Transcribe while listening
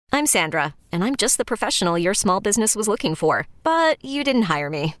I'm Sandra, and I'm just the professional your small business was looking for. But you didn't hire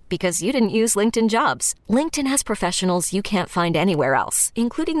me because you didn't use LinkedIn Jobs. LinkedIn has professionals you can't find anywhere else,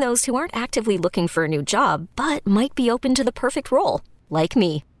 including those who aren't actively looking for a new job, but might be open to the perfect role, like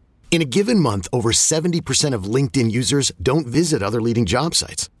me. In a given month, over 70% of LinkedIn users don't visit other leading job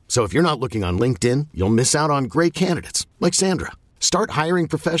sites. So if you're not looking on LinkedIn, you'll miss out on great candidates like Sandra. Start hiring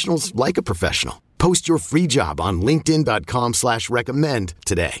professionals like a professional. Post your free job on linkedin.com/recommend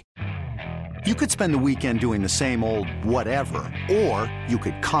today. You could spend the weekend doing the same old whatever, or you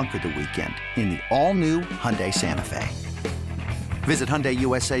could conquer the weekend in the all-new Hyundai Santa Fe. Visit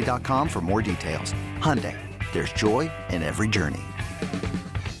HyundaiUSA.com for more details. Hyundai, there's joy in every journey.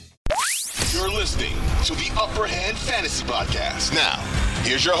 You're listening to the Upper Hand Fantasy Podcast. Now,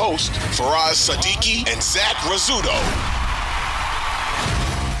 here's your host, Faraz Siddiqui and Zach Rizzuto.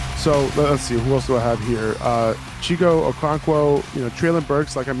 So let's see, who else do I have here? Chico Okonkwo, Treylon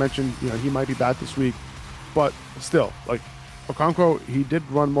Burks, like I mentioned, he might be back this week, but still, like Okonkwo, he did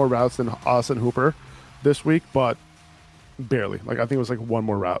run more routes than Austin Hooper this week, but barely. Like I think it was like one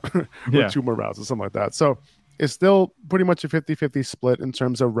more route, or two more routes or something like that. So it's still pretty much a 50-50 split in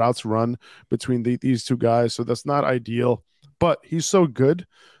terms of routes run between these two guys. So that's not ideal, but he's so good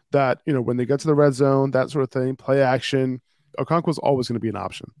that, when they get to the red zone, that sort of thing, play action, Okonkwo is always going to be an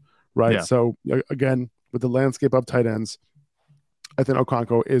option. Right. Yeah. So again, with the landscape of tight ends, I think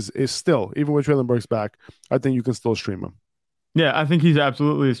Okonkwo is still, even with Treylon Burks back, I think you can still stream him. Yeah, I think he's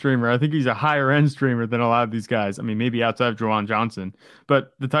absolutely a streamer. I think he's a higher end streamer than a lot of these guys. I mean, maybe outside of Juwan Johnson,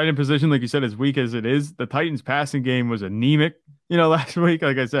 but the tight end position, like you said, as weak as it is, the Titans passing game was anemic, last week.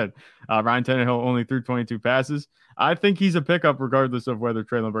 Like I said, Ryan Tannehill only threw 22 passes. I think he's a pickup regardless of whether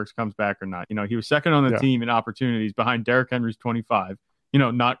Treylon Burks comes back or not. He was second on the team in opportunities behind Derrick Henry's 25.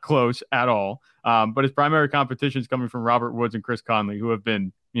 Not close at all. But his primary competition is coming from Robert Woods and Chris Conley, who have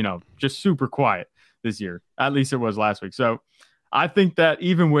been, just super quiet this year. At least it was last week. So I think that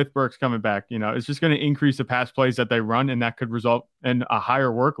even with Burks coming back, it's just going to increase the pass plays that they run, and that could result in a higher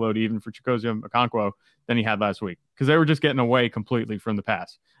workload even for Chigozie Okonkwo than he had last week, because they were just getting away completely from the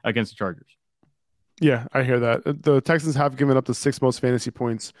pass against the Chargers. Yeah, I hear that. The Texans have given up the 6th most fantasy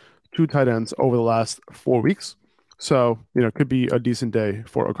points to tight ends over the last 4 weeks. So, it could be a decent day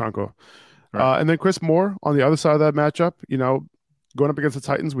for Okonkwo. Right. And then Chris Moore on the other side of that matchup, going up against the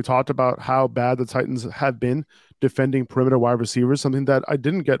Titans, we talked about how bad the Titans have been defending perimeter wide receivers, something that I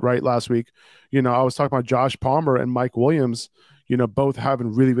didn't get right last week. I was talking about Josh Palmer and Mike Williams, both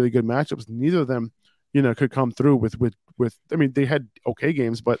having really, really good matchups. Neither of them, could come through with, I mean, they had okay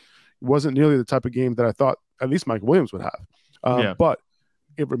games, but it wasn't nearly the type of game that I thought at least Mike Williams would have. But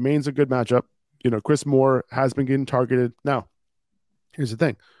it remains a good matchup. Chris Moore has been getting targeted. Now, here's the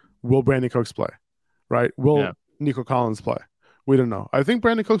thing. Will Brandon Cooks play? Right? Will Nico Collins play? We don't know. I think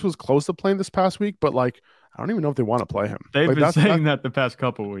Brandon Cooks was close to playing this past week, but I don't even know if they want to play him. They've been saying that the past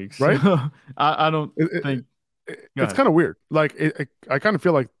couple of weeks. Right? So I don't think... It's kind of weird. I kind of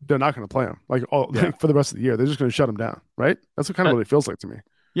feel like they're not going to play him for the rest of the year. They're just going to shut him down, right? That's what it feels like to me.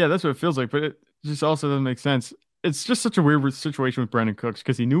 Yeah, that's what it feels like, but it just also doesn't make sense. It's just such a weird situation with Brandon Cooks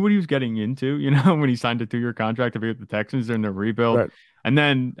because he knew what he was getting into, when he signed a 2-year contract to be with the Texans during the rebuild. Right. And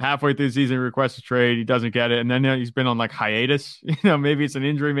then halfway through the season, he requests a trade. He doesn't get it. And then he's been on hiatus. Maybe it's an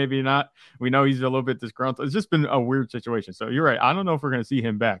injury, maybe not. We know he's a little bit disgruntled. It's just been a weird situation. So you're right. I don't know if we're going to see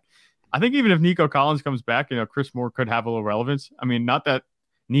him back. I think even if Nico Collins comes back, Chris Moore could have a little relevance. I mean, not that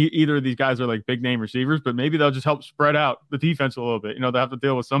either of these guys are big name receivers, but maybe they'll just help spread out the defense a little bit. They'll have to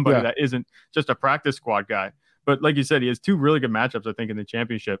deal with somebody that isn't just a practice squad guy. But like you said, he has 2 really good matchups, I think, in the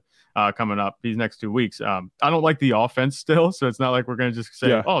championship coming up these next 2 weeks. I don't like the offense still, so it's not like we're going to just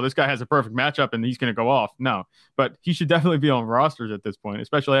say, oh, this guy has a perfect matchup and he's going to go off. No, but he should definitely be on rosters at this point,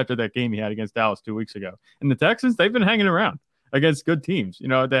 especially after that game he had against Dallas 2 weeks ago. And the Texans, they've been hanging around against good teams.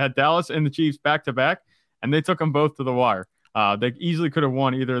 They had Dallas and the Chiefs back-to-back, and they took them both to the wire. They easily could have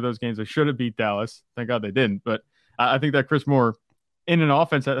won either of those games. They should have beat Dallas. Thank God they didn't. But I think that Chris Moore, in an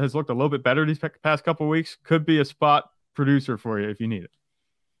offense that has looked a little bit better these past couple of weeks, could be a spot producer for you if you need it.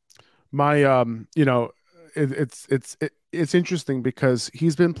 My, it's interesting because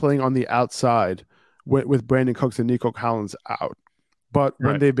he's been playing on the outside with Brandon Cooks and Nico Collins out. But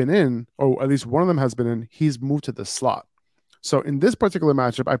when they've been in, or at least one of them has been in, he's moved to the slot. So in this particular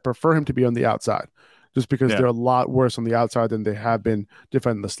matchup, I prefer him to be on the outside just because they're a lot worse on the outside than they have been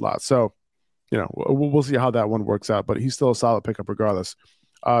defending the slot. So, we'll see how that one works out, but he's still a solid pickup regardless.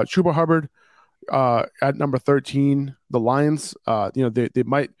 Chuba Hubbard at number 13, the Lions, they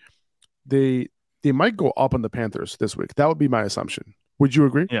might go up on the Panthers this week. That would be my assumption. Would you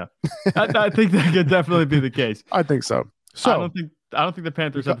agree? Yeah, I think that could definitely be the case. I think so. So I don't think I don't think the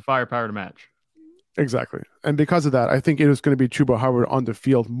Panthers have the firepower to match. Exactly. And because of that, I think it was going to be Chuba Hubbard on the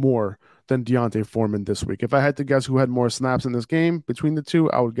field more than D'Onta Foreman this week. If I had to guess who had more snaps in this game between the two,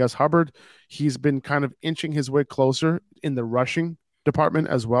 I would guess Hubbard. He's been kind of inching his way closer in the rushing department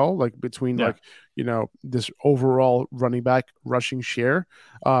as well, like between this overall running back rushing share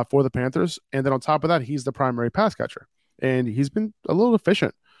for the Panthers. And then on top of that, he's the primary pass catcher. And he's been a little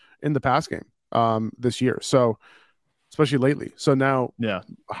efficient in the pass game this year. So especially lately. So now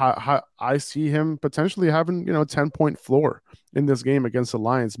I see him potentially having, 10-point floor in this game against the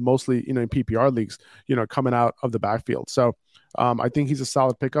Lions, mostly, in PPR leagues, coming out of the backfield. So I think he's a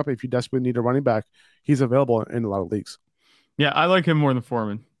solid pickup. If you desperately need a running back, he's available in a lot of leagues. Yeah, I like him more than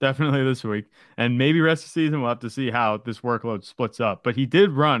Foreman, definitely this week. And maybe rest of the season, we'll have to see how this workload splits up. But he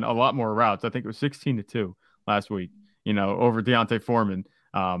did run a lot more routes. I think it was 16-2 last week, over D'Onta Foreman.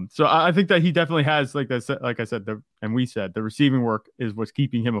 So I think that he definitely has, like I said, the receiving work is what's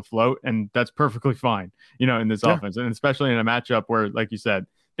keeping him afloat, and that's perfectly fine, in this offense, and especially in a matchup where, like you said,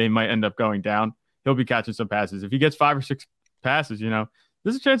 they might end up going down. He'll be catching some passes. If he gets 5 or 6 passes,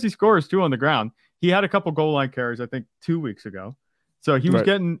 there's a chance he scores 2 on the ground. He had a couple goal line carries, I think, 2 weeks ago. So he was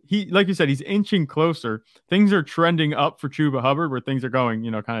like you said, he's inching closer. Things are trending up for Chuba Hubbard, where things are going,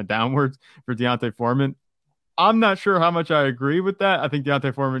 kind of downwards for D'Onta Foreman. I'm not sure how much I agree with that. I think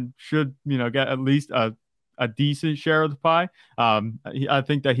D'Onta Foreman should, get at least a decent share of the pie. I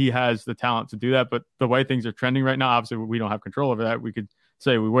think that he has the talent to do that, but the way things are trending right now, obviously we don't have control over that. We could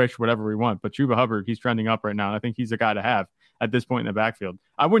say we wish whatever we want, but Chuba Hubbard, he's trending up right now. And I think he's a guy to have at this point in the backfield.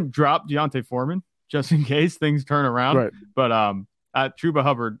 I wouldn't drop D'Onta Foreman just in case things turn around. Right. But at Chuba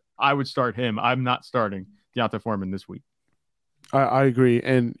Hubbard, I would start him. I'm not starting D'Onta Foreman this week. I agree.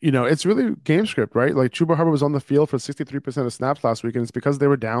 And, it's really game script, right? Like Chuba Hubbard was on the field for 63% of snaps last week, and it's because they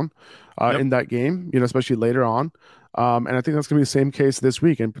were down in that game, especially later on. And I think that's going to be the same case this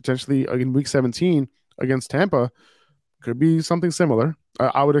week, and potentially in week 17 against Tampa could be something similar.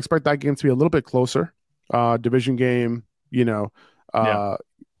 I would expect that game to be a little bit closer. Division game,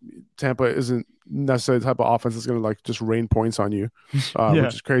 Tampa isn't necessarily the type of offense that's going to just rain points on you,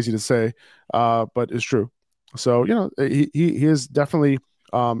 which is crazy to say, but it's true. So, he is definitely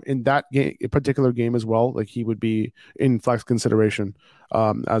in that game, a particular game as well. Like he would be in flex consideration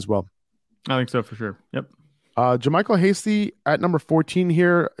as well. I think so for sure. Yep. JaMycal Hasty at number 14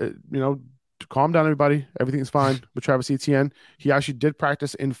 here. Calm down, everybody. Everything's fine with Travis Etienne. He actually did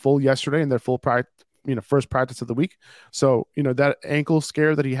practice in full yesterday in their full first practice of the week. So, that ankle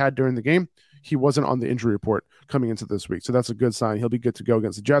scare that he had during the game, he wasn't on the injury report coming into this week. So that's a good sign. He'll be good to go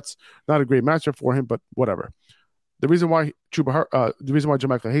against the Jets. Not a great matchup for him, but whatever. The reason why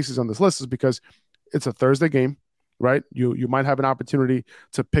JaMycal Hasty is on this list is because it's a Thursday game, right? You might have an opportunity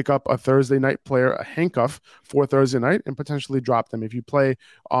to pick up a Thursday night player, a handcuff for Thursday night, and potentially drop them. If you play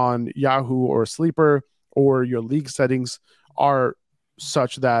on Yahoo or Sleeper, or your league settings are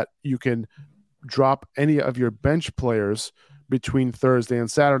such that you can drop any of your bench players between Thursday and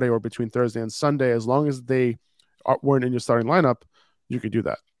Saturday, or between Thursday and Sunday, as long as they weren't in your starting lineup, you could do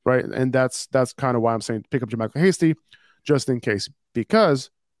that, right? And that's kind of why I'm saying pick up JaMycal Hasty just in case,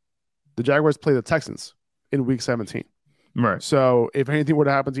 because the Jaguars play the Texans in week 17. Right. So if anything were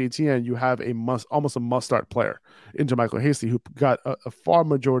to happen to Etienne, you have almost a must-start player in JaMycal Hasty, who got a far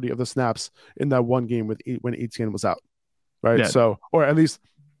majority of the snaps in that one game when Etienne was out, right? Yeah. So, or at least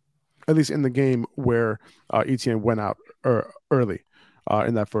in the game where Etienne went out early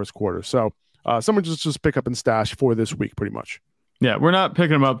in that first quarter. So someone just pick up and stash for this week, pretty much. Yeah, we're not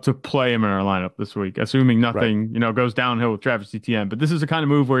picking him up to play him in our lineup this week, assuming nothing, goes downhill with Travis Etienne. But this is the kind of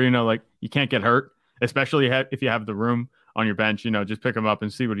move where, you can't get hurt, especially if you have the room on your bench. Just pick him up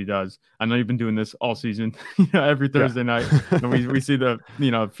and see what he does. I know you've been doing this all season, every Thursday night. And we see the,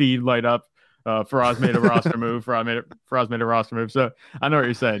 feed light up. Faraz made a roster move. Faraz made a roster move. So I know what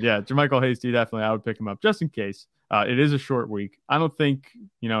you're saying. Yeah, JaMycal Hasty, definitely, I would pick him up just in case. It is a short week. I don't think,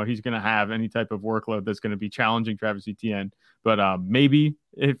 he's going to have any type of workload that's going to be challenging Travis Etienne. But maybe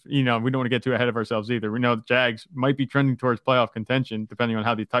if, we don't want to get too ahead of ourselves either. We know the Jags might be trending towards playoff contention, depending on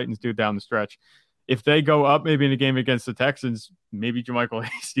how the Titans do down the stretch. If they go up maybe in a game against the Texans, maybe JaMycal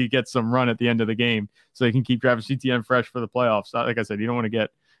Hasty gets some run at the end of the game so they can keep Travis Etienne fresh for the playoffs. Like I said, you don't want to get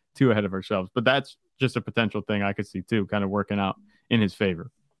too ahead of ourselves, but that's just a potential thing I could see too, kind of working out in his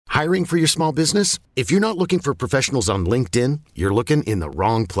favor. Hiring for your small business? If you're not looking for professionals on LinkedIn, you're looking in the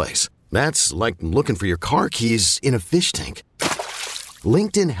wrong place. That's like looking for your car keys in a fish tank.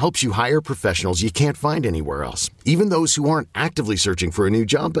 LinkedIn helps you hire professionals you can't find anywhere else, even those who aren't actively searching for a new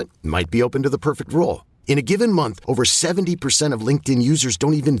job but might be open to the perfect role. In a given month, over 70% of LinkedIn users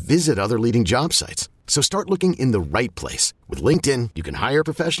don't even visit other leading job sites. So start looking in the right place. With LinkedIn, you can hire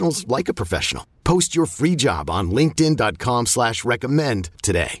professionals like a professional. Post your free job on linkedin.com/recommend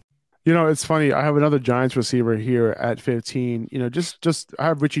today. You know, it's funny. I have another Giants receiver here at 15. You know, just I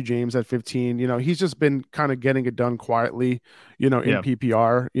have Richie James at 15. You know, he's just been kind of getting it done quietly, you know, in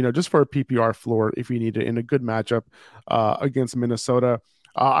PPR, you know, just for a PPR floor if you need it in a good matchup against Minnesota.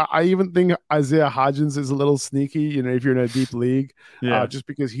 I even think Isaiah Hodgins is a little sneaky, you know, if you're in a deep league, just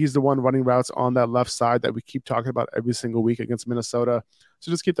because he's the one running routes on that left side that we keep talking about every single week against Minnesota.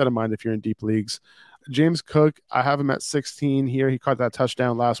 So just keep that in mind if you're in deep leagues. James Cook, I have him at 16 here. He caught that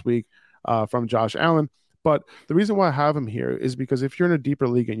touchdown last week from Josh Allen. But the reason why I have him here is because if you're in a deeper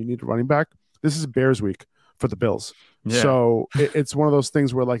league and you need a running back, this is Bears week for the Bills. Yeah. So it's one of those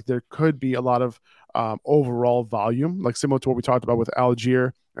things where like there could be a lot of overall volume, like similar to what we talked about with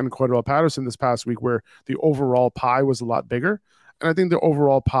Algier and Cordell Patterson this past week, where the overall pie was a lot bigger. And I think the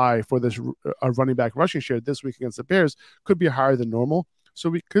overall pie for this running back rushing share this week against the Bears could be higher than normal. So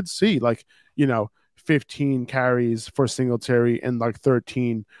we could see like, you know, 15 carries for Singletary and like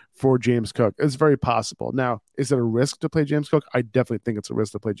 13 for James Cook. It's very possible. Now, is it a risk to play James Cook? I definitely think it's a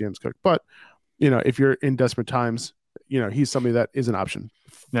risk to play James Cook. But, you know, if you're in desperate times, you know, he's somebody that is an option.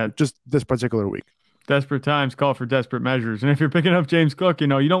 Now, just this particular week. Desperate times call for desperate measures. And if you're picking up James Cook, you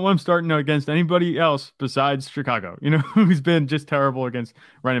know, you don't want him starting against anybody else besides Chicago, you know, who's been just terrible against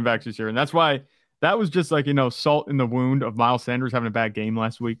running backs this year. And that's why that was just like, you know, salt in the wound of Miles Sanders having a bad game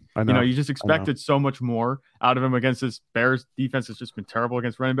last week. You know, you just expected so much more out of him against this Bears defense that's just been terrible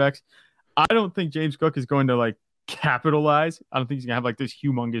against running backs. I don't think James Cook is going to like capitalize. I don't think he's gonna have like this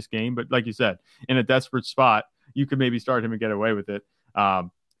humongous game, but like you said, in a desperate spot, you could maybe start him and get away with it.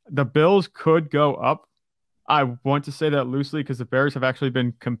 The Bills could go up. I want to say that loosely because the Bears have actually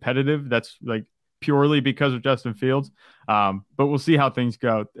been competitive. That's like purely because of Justin Fields. But we'll see how things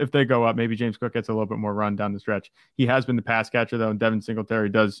go. If they go up, maybe James Cook gets a little bit more run down the stretch. He has been the pass catcher though, and Devin Singletary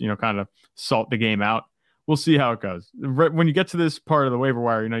does, you know, kind of salt the game out. We'll see how it goes. When you get to this part of the waiver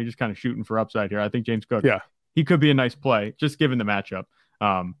wire, you know, you're just kind of shooting for upside here. I think James Cook, he could be a nice play just given the matchup.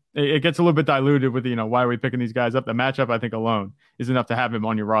 It gets a little bit diluted with, you know, why are we picking these guys up? The matchup, I think, alone is enough to have him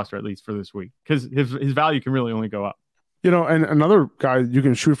on your roster, at least for this week, because his value can really only go up. You know, and another guy you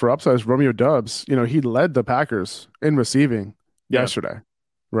can shoot for upside is Romeo Doubs. You know, he led the Packers in receiving yesterday,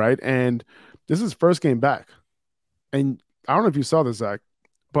 right? And this is his first game back. And I don't know if you saw this, Zach,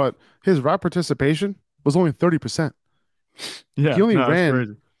 but his route participation was only 30%. Yeah, he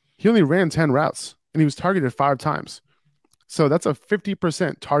only ran 10 routes, and he was targeted 5 times. So that's a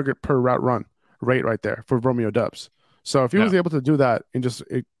 50% target per route run rate right there for Romeo Doubs. So if he was able to do that in just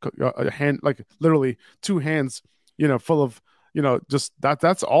a hand, like literally 2 hands, you know, full of, you know, just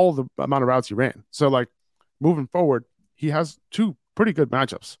that's all the amount of routes he ran. So like moving forward, he has 2 pretty good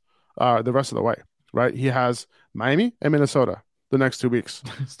matchups the rest of the way, right? He has Miami and Minnesota the next 2 weeks.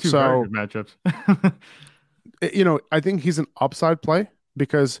 It's 2 very good matchups. You know, I think he's an upside play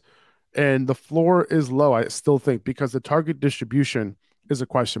because and the floor is low, I still think, because the target distribution is a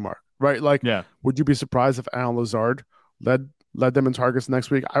question mark, right? Like, would you be surprised if Allen Lazard led them in targets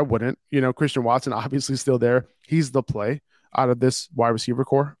next week? I wouldn't. You know, Christian Watson obviously still there. He's the play out of this wide receiver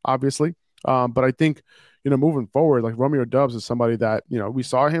core, obviously. But I think, you know, moving forward, like Romeo Doubs is somebody that, you know, we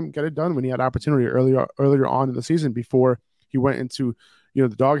saw him get it done when he had opportunity earlier on in the season before he went into, you know,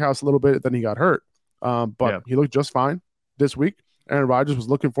 the doghouse a little bit, then he got hurt. But he looked just fine this week. Aaron Rodgers was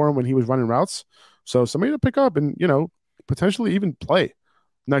looking for him when he was running routes. So somebody to pick up and, you know, potentially even play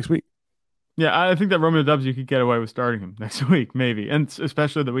next week. Yeah, I think that Romeo Doubs, you could get away with starting him next week, maybe. And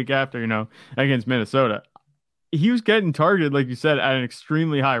especially the week after, you know, against Minnesota. He was getting targeted, like you said, at an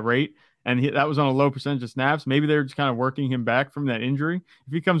extremely high rate. And that was on a low percentage of snaps. Maybe they're just kind of working him back from that injury.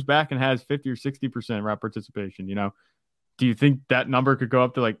 If he comes back and has 50 or 60% route participation, you know, do you think that number could go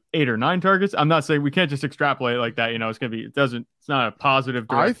up to like 8 or 9 targets? I'm not saying we can't just extrapolate like that. You know, it's not a positive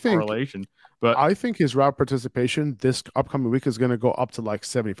direct correlation. But I think his route participation this upcoming week is going to go up to like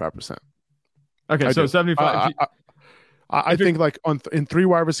 75%. Okay, so 75. I think like in 3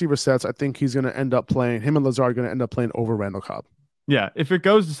 wide receiver sets, I think he's going to end up playing. Him and Lazard are going to end up playing over Randall Cobb. Yeah, if it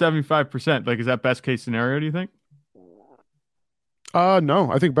goes to 75%, like is that best case scenario? Do you think?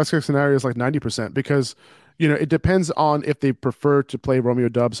 No, I think best case scenario is like 90% because, you know, it depends on if they prefer to play Romeo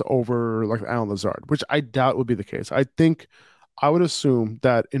Doubs over like Allen Lazard, which I doubt would be the case. I would assume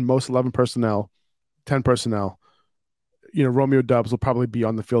that in most 11 personnel, 10 personnel, you know, Romeo Doubs will probably be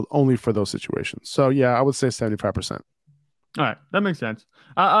on the field only for those situations. So yeah, I would say 75%. All right, that makes sense.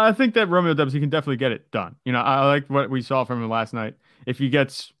 I think that Romeo Doubs, he can definitely get it done. You know, I like what we saw from him last night. If he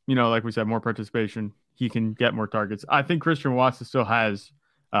gets, you know, like we said, more participation, he can get more targets. I think Christian Watson still has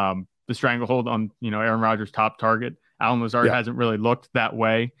the stranglehold on, Aaron Rodgers' top target. Allen Lazard hasn't really looked that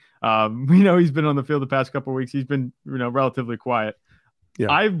way. He's been on the field the past couple of weeks. He's been, relatively quiet.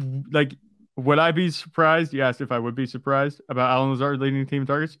 Yeah. Would I be surprised? You asked if I would be surprised about Allen Lazard leading the team in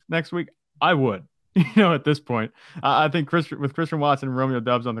targets next week. I would, at this point. I think with Christian Watson and Romeo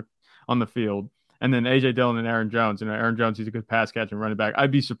Doubs on the field, and then A.J. Dillon and Aaron Jones. Aaron Jones, he's a good pass catch and running back. I'd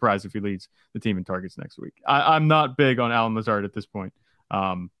be surprised if he leads the team in targets next week. I'm not big on Allen Lazard at this point.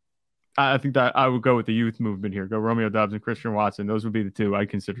 I think that I would go with the youth movement here. Go Romeo Doubs and Christian Watson. Those would be the two I'd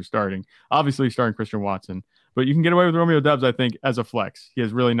consider starting. Obviously, starting Christian Watson. But you can get away with Romeo Doubs, I think, as a flex. He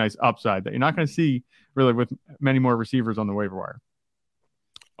has really nice upside that you're not going to see really with many more receivers on the waiver wire.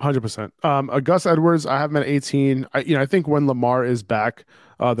 100%. Gus Edwards, I have him at 18. I think when Lamar is back,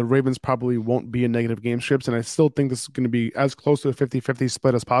 the Ravens probably won't be in negative game scripts, and I still think this is going to be as close to a 50-50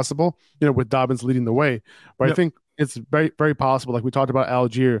 split as possible, with Dobbins leading the way. But yep. I think it's very, very possible, like we talked about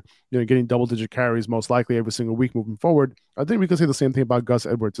Algier, getting double-digit carries most likely every single week moving forward. I think we can say the same thing about Gus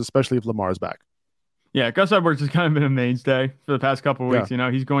Edwards, especially if Lamar is back. Yeah, Gus Edwards has kind of been a mainstay for the past couple of weeks.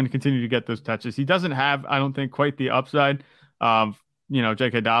 Yeah. He's going to continue to get those touches. He doesn't have, I don't think, quite the upside.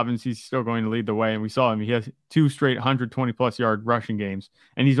 J.K. Dobbins, he's still going to lead the way, and we saw him. He has 2 straight 120-plus yard rushing games,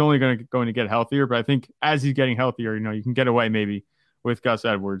 and he's only going to get healthier. But I think as he's getting healthier, you can get away maybe with Gus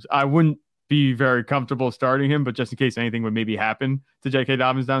Edwards. I wouldn't be very comfortable starting him, but just in case anything would maybe happen to J.K.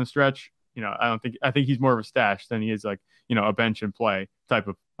 Dobbins down the stretch, I think he's more of a stash than he is a bench and play type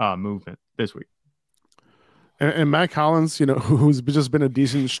of movement this week. And Matt Collins, who's just been a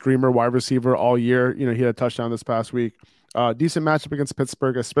decent streamer wide receiver all year. He had a touchdown this past week. Decent matchup against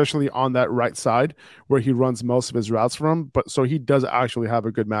Pittsburgh, especially on that right side where he runs most of his routes from. But so he does actually have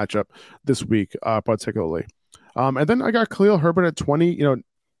a good matchup this week, particularly. And then I got Khalil Herbert at 20.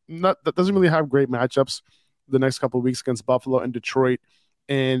 That doesn't really have great matchups the next couple of weeks against Buffalo and Detroit,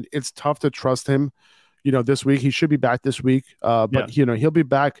 and it's tough to trust him. This week he should be back this week, but he'll be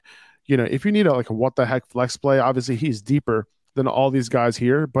back. If you need a what the heck flex play, obviously he's deeper than all these guys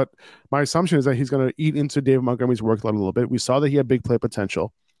here. But my assumption is that he's going to eat into David Montgomery's workload a little bit. We saw that he had big play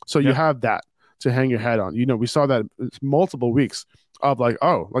potential. So you have that to hang your head on. We saw that multiple weeks of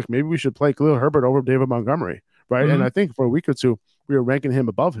maybe we should play Khalil Herbert over David Montgomery, right? Mm-hmm. And I think for a week or two, we were ranking him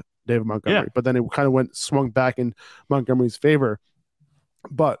above David Montgomery. But then it kind of swung back in Montgomery's favor.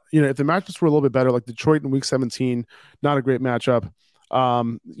 But, if the matchups were a little bit better, like Detroit in week 17, not a great matchup.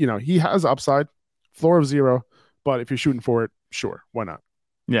 He has upside, floor of 0, but if you're shooting for it, sure, why not?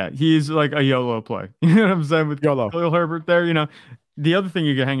 Yeah, he's like a YOLO play. You know what I'm saying with YOLO. Khalil Herbert there, the other thing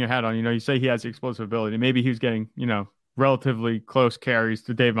you can hang your hat on, you say he has the explosive ability. Maybe he was getting, relatively close carries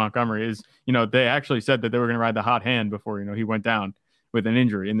to Dave Montgomery is, they actually said that they were going to ride the hot hand before, he went down with an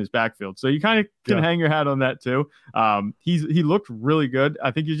injury in this backfield. So you kind of can hang your hat on that too. He looked really good.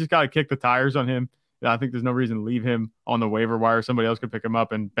 I think you just got to kick the tires on him. I think there's no reason to leave him on the waiver wire. Somebody else could pick him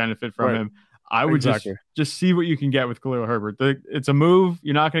up and benefit from him. I would just see what you can get with Khalil Herbert. It's a move.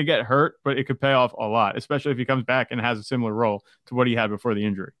 You're not going to get hurt, but it could pay off a lot, especially if he comes back and has a similar role to what he had before the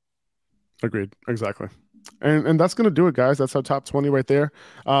injury. Agreed. Exactly. And that's going to do it, guys. That's our top 20 right there.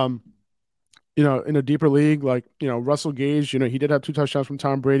 In a deeper league, Russell Gage, he did have 2 touchdowns from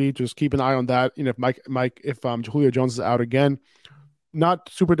Tom Brady. Just keep an eye on that. If Julio Jones is out again, not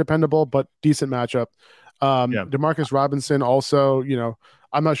super dependable, but decent matchup. Demarcus Robinson also,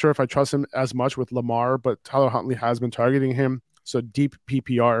 I'm not sure if I trust him as much with Lamar, but Tyler Huntley has been targeting him. So deep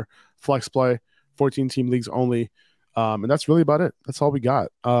PPR, flex play, 14-team leagues only. And that's really about it. That's all we got.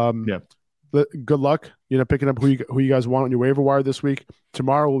 Good luck, picking up who you guys want on your waiver wire this week.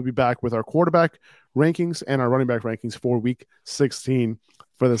 Tomorrow we'll be back with our quarterback rankings and our running back rankings for week 16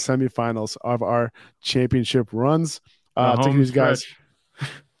 for the semifinals of our championship runs. Take these guys.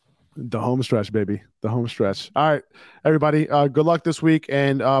 The home stretch, baby. The home stretch. All right, everybody. Good luck this week,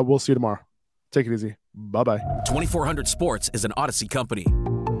 and we'll see you tomorrow. Take it easy. Bye-bye. 2400 Sports is an Odyssey company.